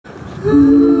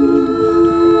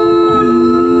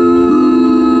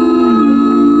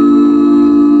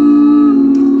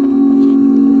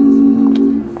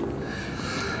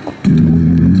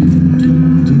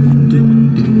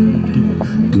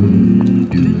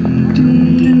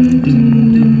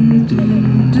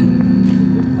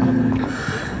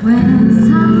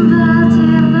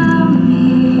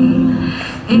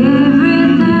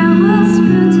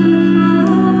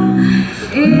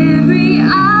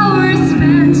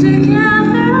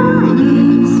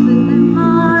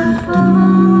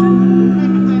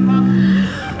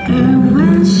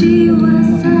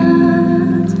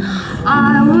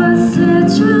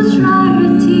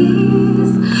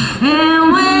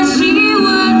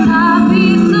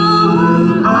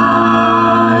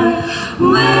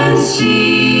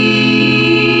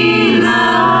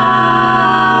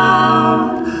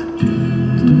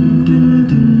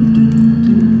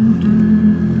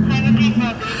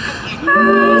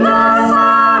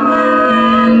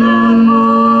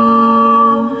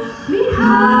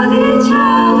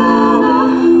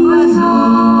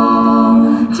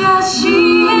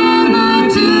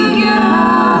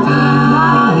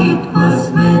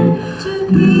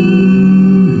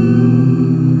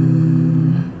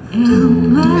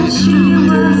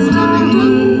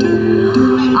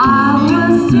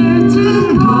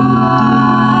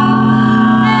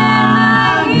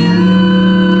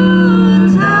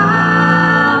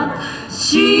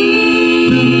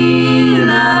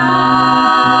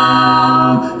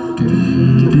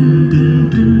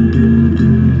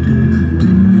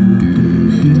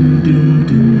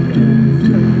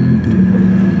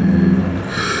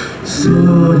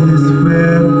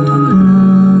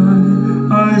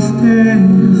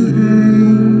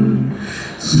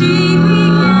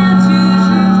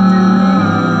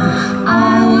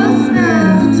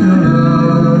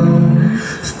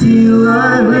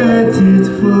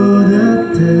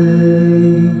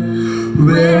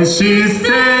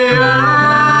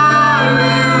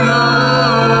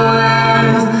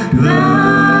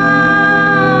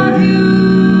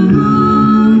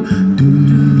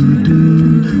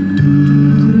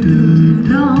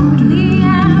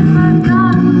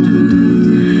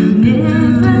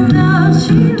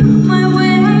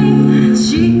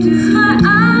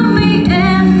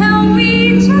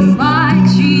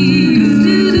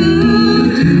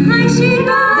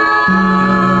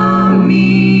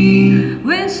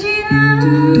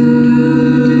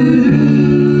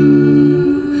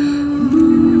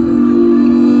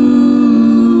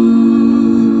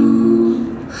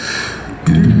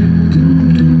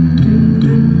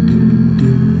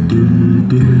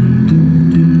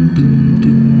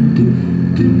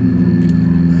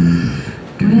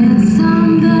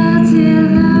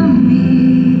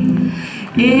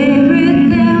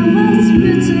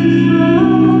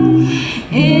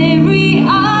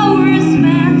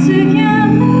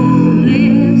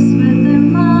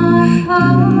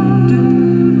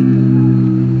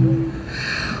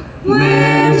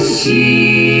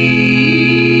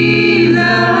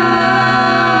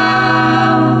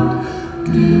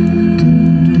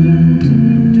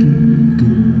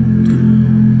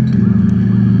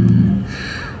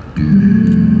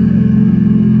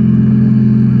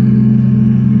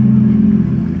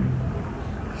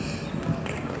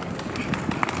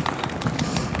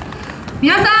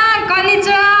皆さんこんに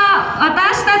ちは。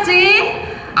私たち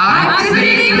アクス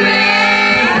リップで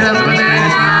す。よろしくお願い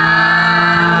し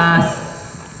ま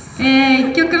す。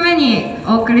1曲目に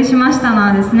お送りしましたの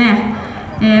はですね、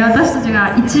私たち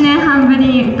が1年半ぶり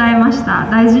に歌いました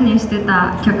大事にして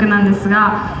た曲なんです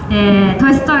が、ト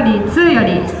イ・ストーリー2よ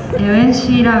り「When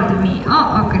She Loved Me」を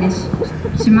お送り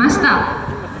しました。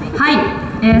はい、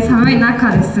寒い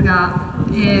中ですが、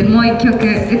もう1曲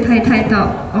歌いたいと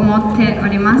思ってお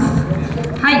ります。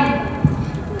はい、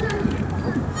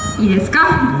いいですか。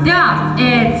では、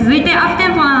続いてアップテ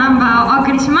ンポなナンバーをお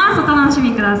送りします。お楽し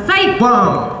みください。1、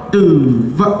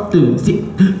2、1、2、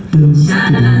3。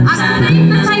アクスリッ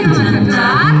プ最後の曲は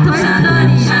「トイ・ストー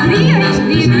リー3」より「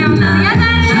We Belong Together」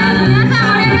です。皆さん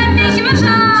盛り上がっていきましょ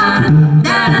う。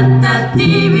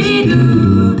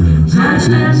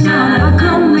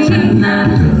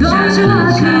Don't you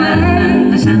walk away.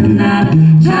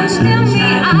 Just tell me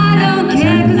I don't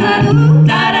care 'cause I do.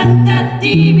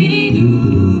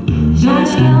 Just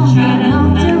tell me I don't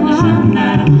care.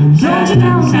 Don't you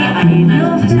tell me I need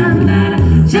no fun.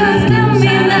 Just tell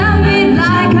me love me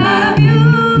like I love you.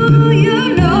 You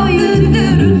know you do.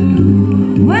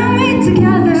 When we're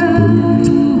together,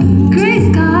 gray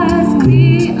skies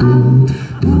clear up,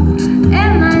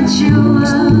 and I chill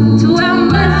to our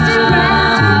mystic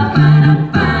breath.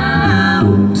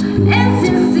 And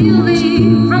sincerely,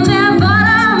 from the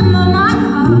bottom of my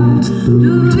heart,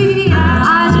 do we? I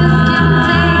just can't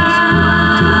take it.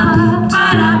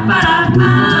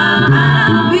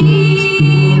 We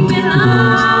belong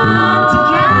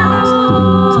together.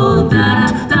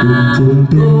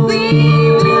 We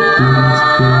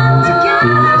belong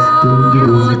together. Yes,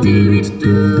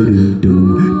 we do.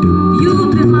 You'll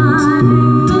be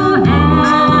mine forever.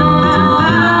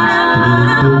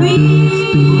 We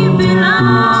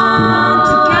belong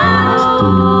together.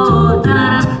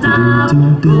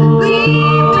 We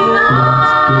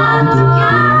belong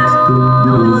together.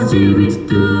 No, we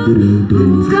do.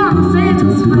 It's gonna set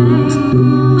us free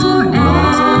forever.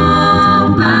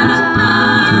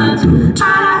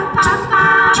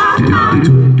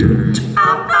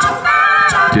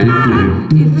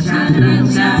 If it's not real,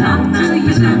 shout to you.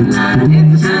 If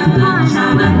it's not one,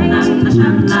 shout away.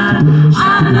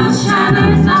 I know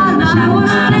shadows, I know what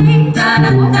I need.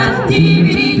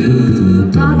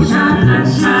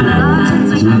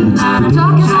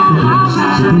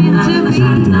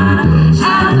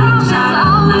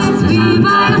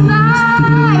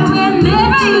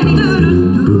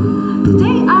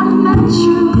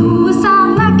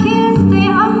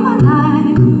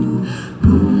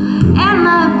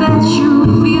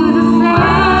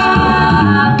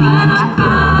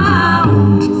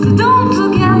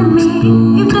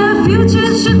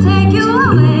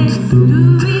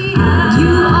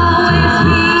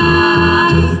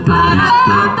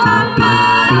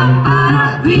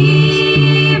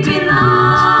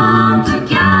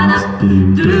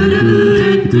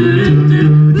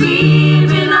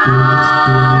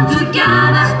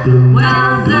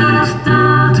 Well, the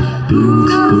star, who's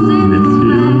gonna say